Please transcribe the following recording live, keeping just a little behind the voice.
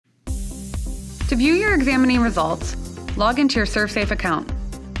To view your examinee results, log into your ServSafe account.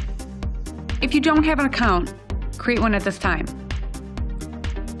 If you don't have an account, create one at this time.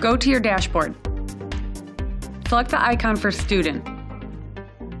 Go to your dashboard. Select the icon for Student.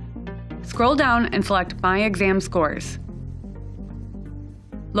 Scroll down and select My Exam Scores.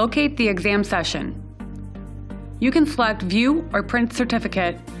 Locate the exam session. You can select View or Print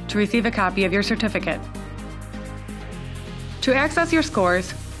Certificate to receive a copy of your certificate. To access your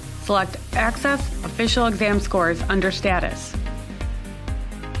scores, select Access Official Exam Scores under Status.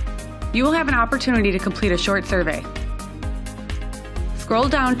 You will have an opportunity to complete a short survey. Scroll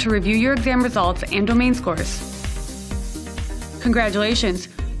down to review your exam results and domain scores. Congratulations,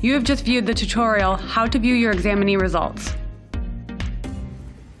 you have just viewed the tutorial How to View Your Examinee Results.